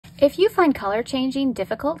If you find color changing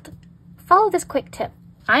difficult, follow this quick tip.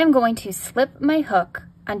 I am going to slip my hook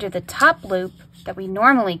under the top loop that we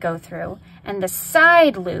normally go through and the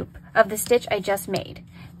side loop of the stitch I just made.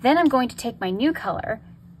 Then I'm going to take my new color,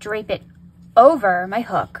 drape it over my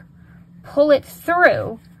hook, pull it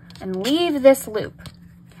through, and leave this loop.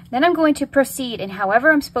 Then I'm going to proceed in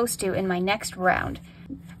however I'm supposed to in my next round.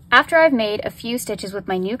 After I've made a few stitches with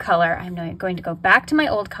my new color, I'm going to go back to my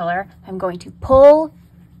old color. I'm going to pull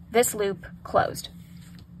this loop closed,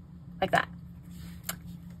 like that.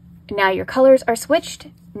 Now your colors are switched,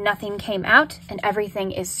 nothing came out, and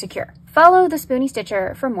everything is secure. Follow the Spoonie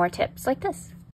Stitcher for more tips like this.